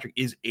Fitzpatrick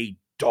is a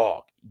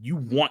dog. You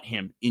want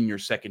him in your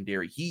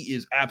secondary. He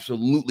is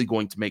absolutely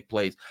going to make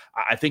plays.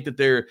 I think that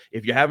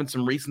if you're having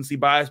some recency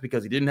bias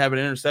because he didn't have an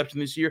interception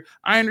this year,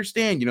 I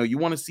understand. You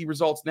want to see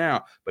results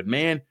now. But,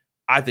 man,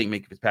 I think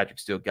Minkah Fitzpatrick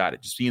still got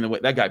it. Just seeing the way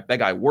that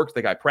guy works,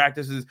 that guy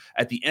practices.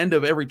 At the end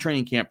of every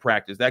training camp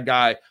practice, that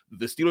guy,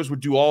 the Steelers would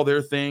do all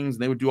their things,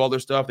 and they would do all their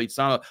stuff. They'd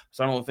sign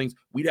all the things.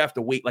 We'd have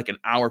to wait like an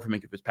hour for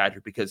Minkah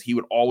Fitzpatrick because he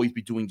would always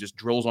be doing just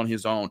drills on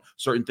his own,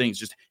 certain things,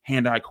 just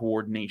hand-eye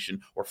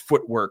coordination or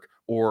footwork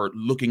or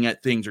looking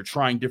at things or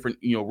trying different,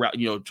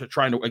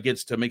 trying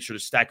to make sure to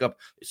stack up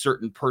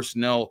certain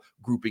personnel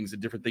groupings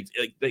and different things.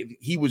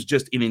 He was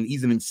just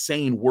he's an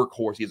insane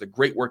workhorse. He has a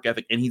great work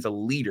ethic, and he's a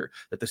leader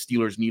that the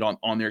Steelers need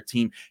on their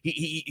team.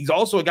 He's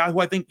also a guy who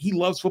I think he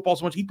loves football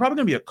so much. He's probably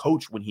going to be a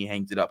coach when he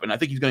hangs it up, and I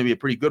think he's going to be a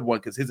pretty good one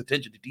because his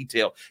attention to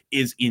detail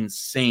is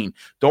insane.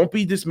 Don't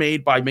be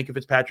dismayed by Minkah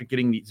Fitzpatrick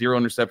getting 0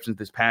 interceptions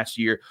this past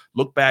year.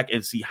 Look back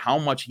and see how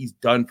much he's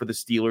done for the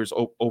Steelers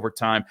over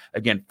time.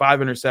 Again, 5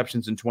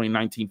 interceptions in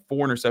 2019,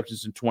 4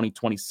 interceptions in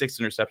 2020, 6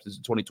 interceptions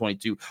in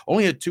 2022.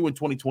 Only had 2 in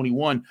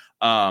 2021.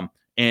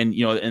 And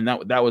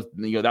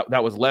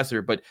that was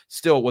lesser, but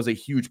still was a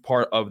huge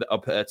part of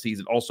that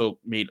season. Also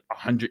made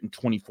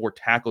 124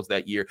 tackles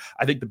that year.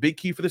 I think the big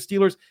key for the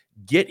Steelers,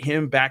 get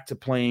him back to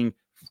playing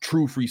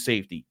true free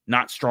safety,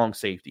 not strong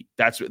safety.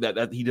 That's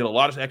that he did a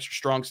lot of extra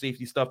strong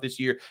safety stuff this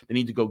year. They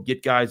need to go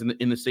get guys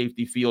in the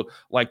safety field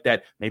like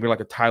that, maybe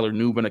like a Tyler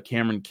Nubin, a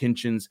Cameron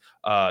Kinchins,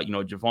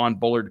 Javon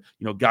Bullard,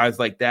 guys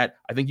like that.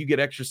 I think you get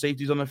extra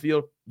safeties on the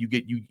field,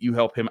 you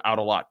help him out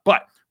a lot.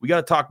 But we got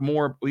to talk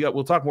more.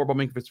 We'll talk more about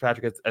Minkah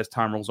Fitzpatrick as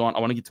time rolls on. I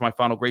want to get to my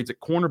final grades at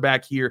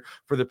cornerback here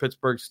for the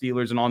Pittsburgh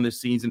Steelers and on this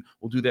season.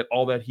 We'll do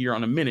all that here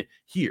on a minute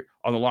here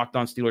on the Locked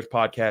On Steelers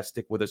podcast.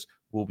 Stick with us.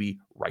 We'll be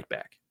right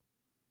back.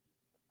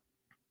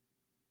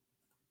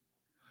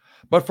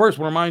 But first,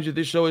 I want to remind you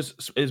this show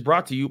is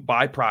brought to you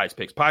by Prize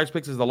Picks. Prize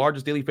Picks is the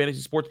largest daily fantasy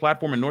sports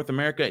platform in North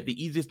America.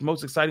 The easiest,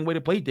 most exciting way to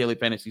play daily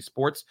fantasy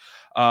sports.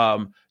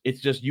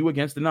 It's just you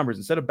against the numbers.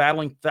 Instead of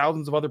battling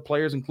thousands of other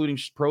players, including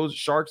pros,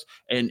 sharks,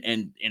 and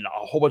a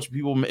whole bunch of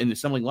people in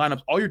assembling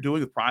lineups, all you're doing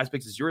with Prize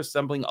Picks is you're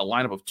assembling a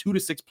lineup of 2 to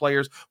 6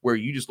 players where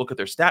you just look at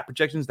their stat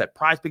projections that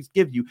Prize Picks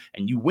give you,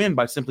 and you win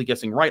by simply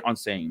guessing right on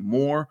saying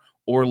more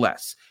or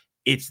less.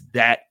 It's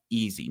that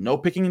easy. No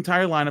picking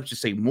entire lineups.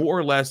 Just say more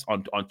or less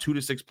on 2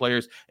 to 6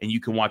 players, and you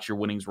can watch your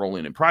winnings roll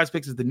in. And Prize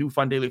Picks is the new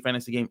fun daily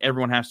fantasy game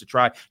everyone has to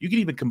try. You can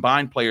even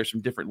combine players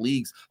from different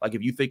leagues. Like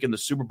if you think in the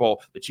Super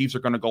Bowl, the Chiefs are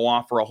going to go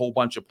off for a whole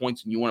bunch of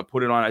points, and you want to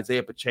put it on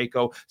Isaiah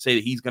Pacheco, say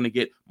that he's going to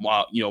get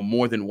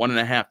more than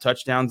 1.5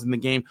 touchdowns in the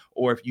game.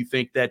 Or if you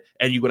think that,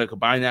 and you're going to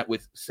combine that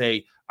with,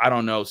 say, I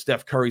don't know,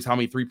 Steph Curry's how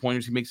many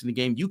three-pointers he makes in the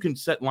game. You can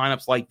set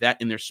lineups like that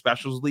in their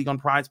specials league on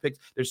Prize Picks.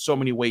 There's so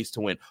many ways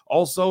to win.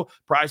 Also,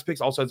 Prize Picks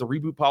also has a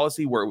reboot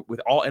policy where with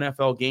all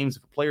NFL games,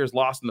 if a player is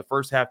lost in the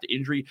first half to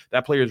injury,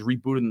 that player is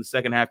rebooted in the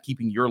second half,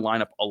 keeping your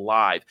lineup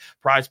alive.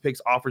 Prize Picks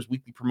offers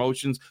weekly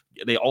promotions.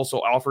 They also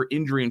offer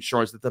injury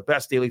insurance. That's the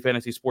best daily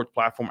fantasy sports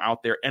platform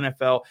out there.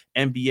 NFL,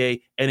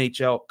 NBA,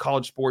 NHL,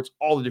 college sports,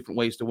 all the different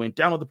ways to win.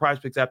 Download the Prize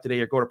Picks app today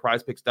or go to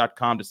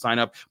prizepicks.com to sign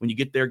up. When you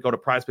get there, go to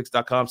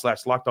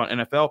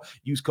prizepicks.com/LockedOnNFL.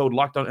 Use code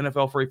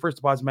LockedOnNFL for a first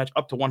deposit match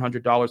up to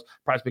 $100.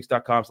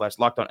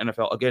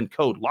 prizepicks.com/LockedOnNFL. Again,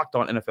 code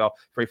LockedOnNFL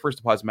for a first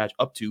deposit match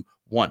up to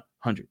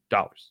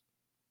 $100.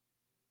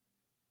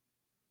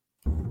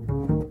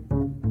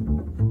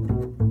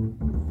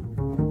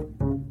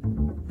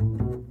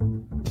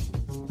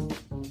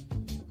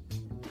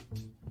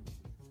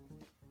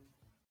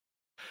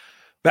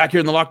 Back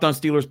here in the Locked On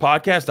Steelers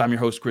podcast, I'm your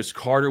host, Chris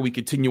Carter. We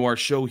continue our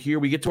show here.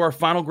 We get to our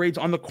final grades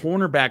on the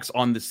cornerbacks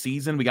on the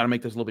season. We got to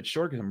make this a little bit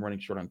short because I'm running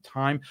short on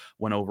time.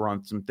 Went over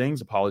on some things.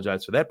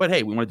 Apologize for that. But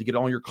hey, we wanted to get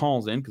all your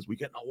calls in because we're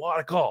getting a lot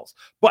of calls.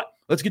 But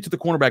let's get to the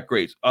cornerback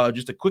grades.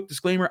 Just a quick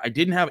disclaimer. I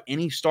didn't have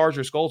any stars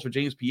or skulls for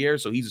James Pierre,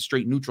 so he's a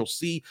straight neutral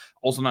C.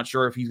 Also not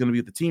sure if he's going to be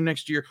at the team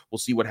next year. We'll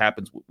see what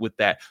happens with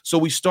that. So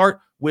we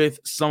start with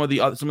some of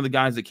the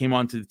guys that came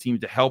onto the team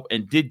to help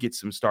and did get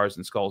some stars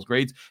and skulls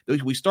grades.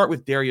 We start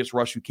with Darius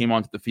Rush, who came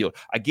onto the field.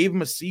 I gave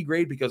him a C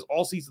grade because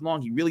all season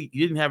long he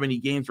didn't have any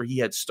games where he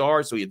had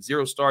stars, so he had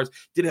 0 stars.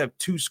 Did have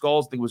 2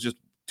 skulls. I think it was just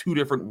 2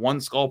 different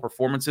 1 skull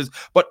performances,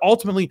 but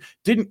ultimately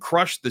didn't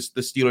crush the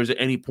Steelers at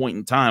any point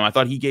in time. I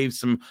thought he gave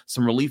some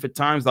relief at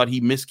times. Thought he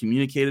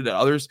miscommunicated at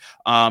others.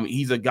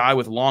 He's a guy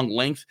with long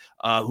length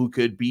who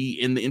could be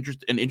in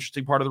an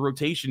interesting part of the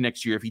rotation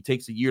next year if he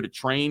takes a year to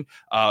train.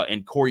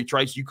 And Corey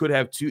Trice, you could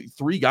have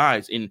 3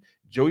 guys in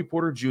Joey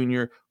Porter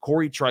Jr.,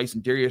 Corey Trice,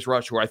 and Darius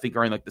Rush, who I think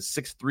are in like the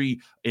 6'3"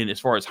 in as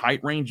far as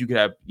height range. You could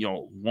have,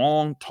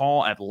 long,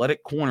 tall,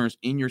 athletic corners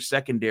in your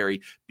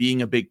secondary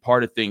being a big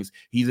part of things.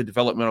 He's a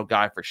developmental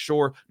guy for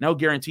sure. No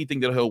guarantee thing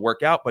that he'll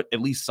work out, but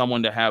at least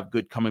someone to have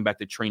good coming back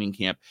to training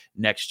camp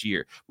next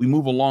year. We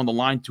move along the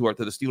line to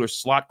the Steelers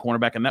slot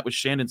cornerback, and that was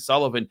Shandon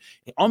Sullivan.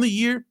 On the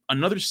year,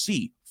 another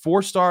C,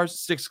 4 stars,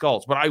 6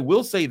 skulls. But I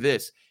will say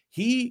this,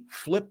 he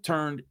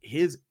flip-turned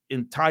his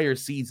entire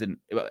season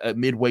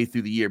midway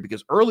through the year,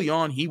 because early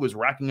on he was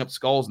racking up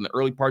skulls in the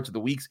early parts of the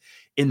weeks.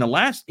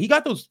 He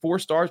got those 4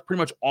 stars pretty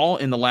much all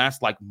in the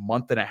last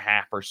month and a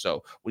half or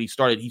so. When he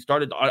started,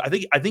 I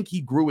think he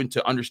grew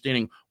into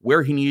understanding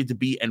where he needed to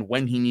be and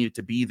when he needed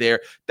to be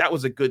there. That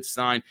was a good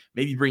sign.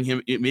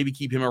 Maybe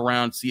keep him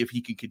around, see if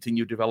he can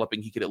continue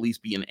developing. He could at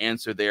least be an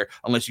answer there,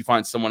 unless you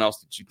find someone else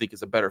that you think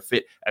is a better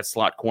fit at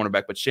slot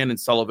cornerback. But Shandon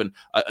Sullivan,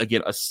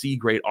 again, a C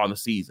grade on the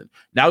season.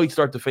 Now we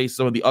start to face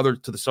some of the other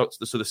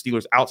the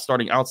Steelers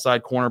starting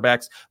outside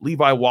cornerbacks.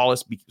 Levi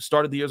Wallace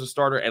started the year as a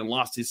starter and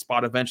lost his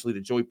spot eventually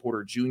to Joey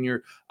Porter Jr.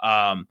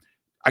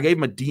 I gave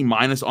him a D-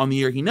 on the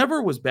year. He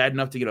never was bad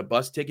enough to get a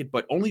bus ticket,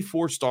 but only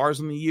 4 stars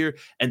in the year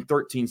and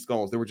 13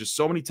 skulls. There were just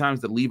so many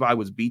times that Levi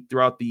was beat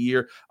throughout the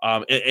year,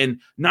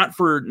 and not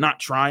for not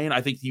trying.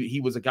 I think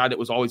he was a guy that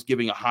was always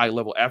giving a high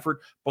level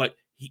effort, but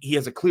he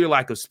has a clear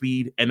lack of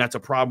speed, and that's a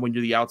problem when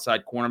you're the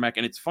outside cornerback.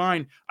 And it's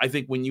fine, I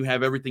think, when you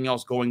have everything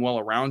else going well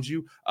around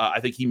you. I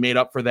think he made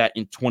up for that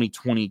in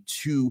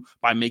 2022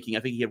 by making, I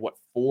think he had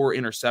 4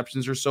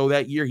 interceptions or so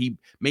that year. He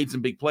made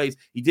some big plays.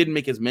 He didn't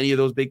make as many of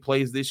those big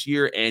plays this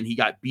year, and he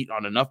got beat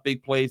on enough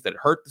big plays that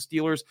hurt the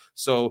Steelers.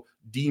 So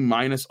D-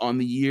 on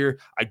the year.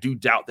 I do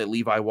doubt that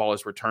Levi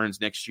Wallace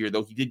returns next year,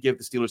 though he did give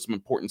the Steelers some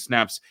important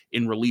snaps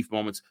in relief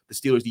moments. The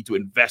Steelers need to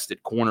invest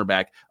at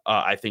cornerback,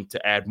 I think,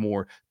 to add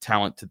more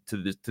talent to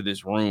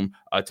this room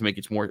to make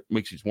it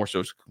more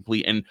so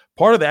complete. And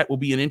part of that will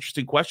be an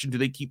interesting question: do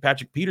they keep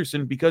Patrick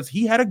Peterson? Because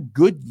he had a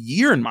good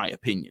year, in my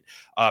opinion.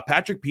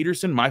 Patrick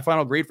Peterson, my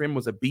final grade for him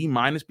was a B-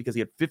 because he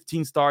had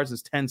 15 stars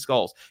and 10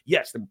 skulls.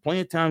 Yes, there were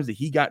plenty of times that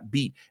he got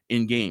beat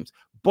in games,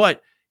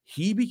 but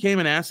he became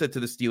an asset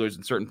to the Steelers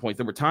in certain points.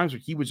 There were times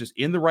where he was just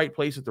in the right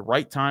place at the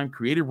right time,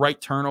 created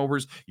right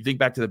turnovers. You think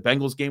back to the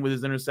Bengals game with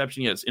his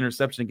interception. He had his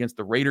interception against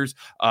the Raiders.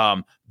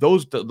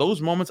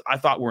 Those moments I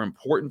thought were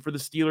important for the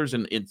Steelers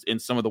and in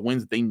some of the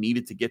wins that they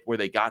needed to get where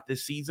they got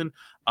this season.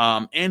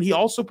 And he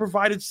also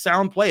provided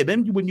sound play. And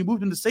then when you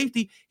moved into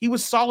safety, he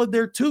was solid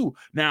there too.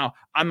 Now,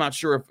 I'm not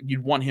sure if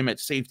you'd want him at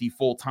safety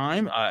full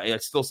time.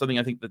 It's still something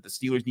I think that the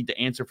Steelers need to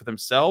answer for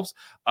themselves.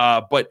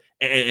 But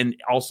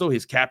also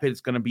his cap hit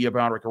is going to be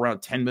around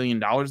 $10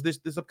 million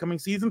this upcoming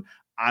season.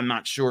 I'm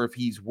not sure if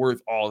he's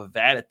worth all of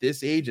that at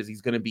this age, as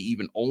he's going to be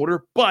even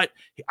older, but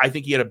I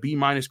think he had a B-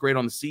 grade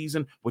on the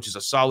season, which is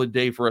a solid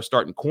day for a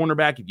starting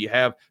cornerback. If you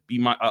have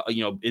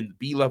in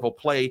B level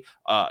play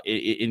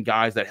in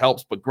guys, that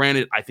helps. But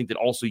granted, I think that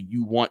also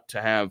you want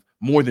to have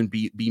more than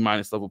B-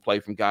 level play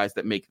from guys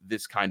that make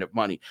this kind of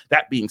money.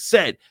 That being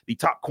said, the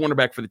top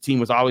cornerback for the team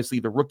was obviously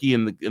the rookie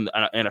and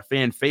a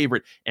fan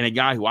favorite, and a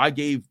guy who I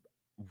gave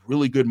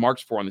really good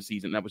marks for on the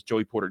season. That was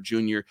Joey Porter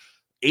Jr.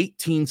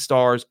 18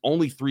 stars,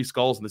 only 3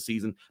 skulls in the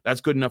season. That's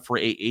good enough for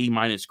a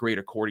A- grade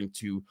according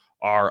to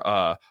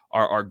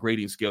our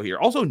grading scale here.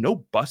 Also, no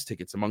bus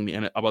tickets among the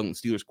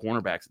Steelers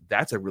cornerbacks.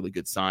 That's a really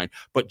good sign.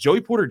 But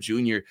Joey Porter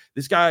Jr.,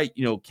 this guy,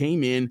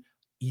 came in.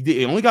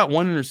 He only got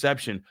one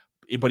interception,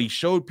 but he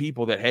showed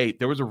people that, hey,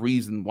 there was a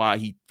reason why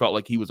he felt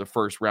like he was a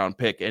first-round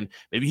pick, and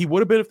maybe he would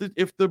have been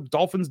if the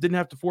Dolphins didn't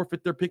have to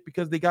forfeit their pick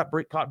because they got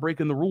caught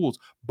breaking the rules.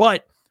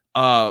 But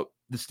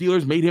the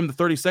Steelers made him the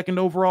 32nd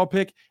overall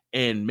pick,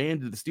 and man,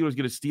 did the Steelers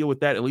get a steal with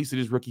that, at least in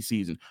his rookie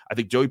season. I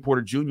think Joey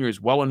Porter Jr. is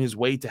well on his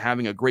way to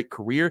having a great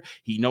career.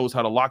 He knows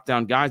how to lock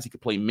down guys. He can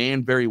play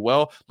man very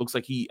well. Looks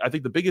like I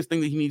think the biggest thing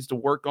that he needs to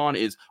work on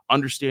is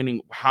understanding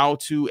how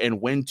to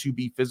and when to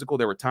be physical.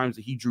 There were times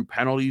that he drew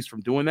penalties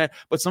from doing that,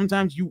 but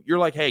sometimes you're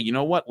like, hey, you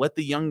know what? Let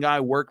the young guy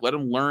work. Let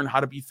him learn how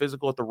to be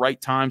physical at the right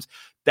times.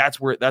 That's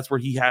where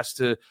he has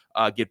to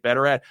get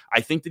better at. I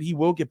think that he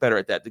will get better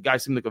at that. The guy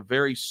seemed like a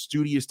very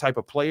studious type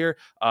of player.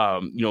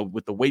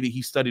 With the way that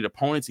he studied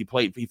opponents,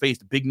 he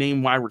faced big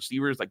name wide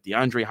receivers like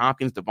DeAndre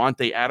Hopkins,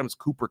 Devontae Adams,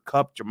 Cooper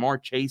Kupp,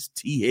 Jamar Chase,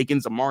 T.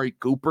 Higgins, Amari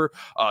Cooper,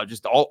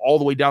 just all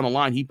the way down the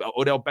line.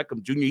 Odell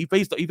Beckham Jr. He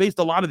faced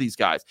a lot of these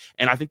guys,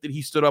 and I think that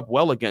he stood up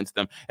well against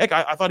them. Heck,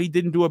 I thought he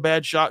didn't do a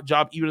bad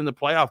job even in the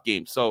playoff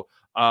game. So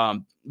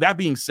that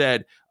being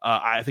said,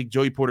 I think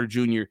Joey Porter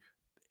Jr.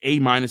 A-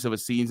 of a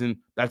season.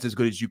 That's as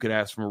good as you could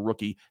ask from a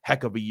rookie.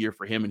 Heck of a year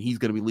for him, and he's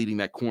going to be leading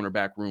that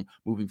cornerback room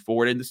moving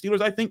forward. And the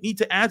Steelers, I think, need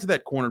to add to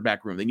that cornerback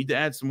room. They need to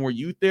add some more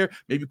youth there.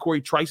 Maybe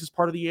Corey Trice is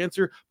part of the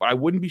answer, but I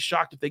wouldn't be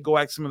shocked if they go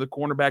at some of the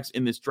cornerbacks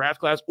in this draft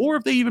class, or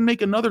if they even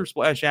make another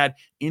splash ad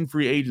in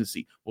free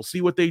agency. We'll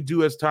see what they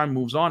do as time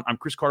moves on. I'm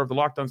Chris Carter of the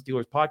Locked On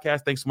Steelers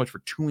podcast. Thanks so much for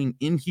tuning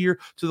in here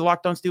to the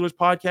Locked On Steelers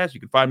podcast. You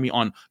can find me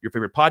on your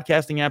favorite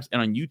podcasting apps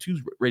and on YouTube,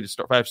 rated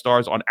 5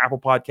 stars on Apple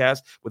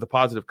Podcasts with a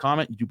positive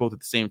comment. You do both at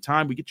the same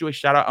time. We get you a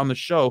shout out on the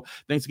show.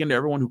 Thanks again to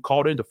everyone who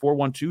called in to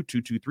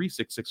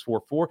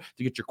 412-223-6644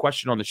 to get your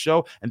question on the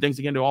show. And thanks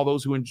again to all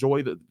those who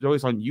enjoy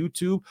us on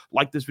YouTube.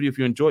 Like this video if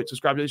you enjoy it.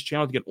 Subscribe to this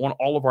channel to get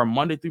all of our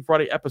Monday through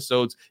Friday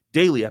episodes,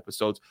 daily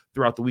episodes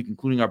throughout the week,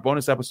 including our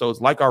bonus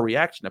episodes like our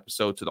reaction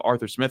episode to the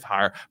Arthur Smith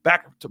hire.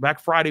 Back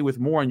Friday with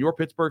more on your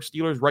Pittsburgh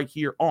Steelers right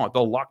here on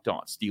the Locked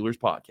On Steelers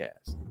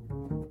podcast.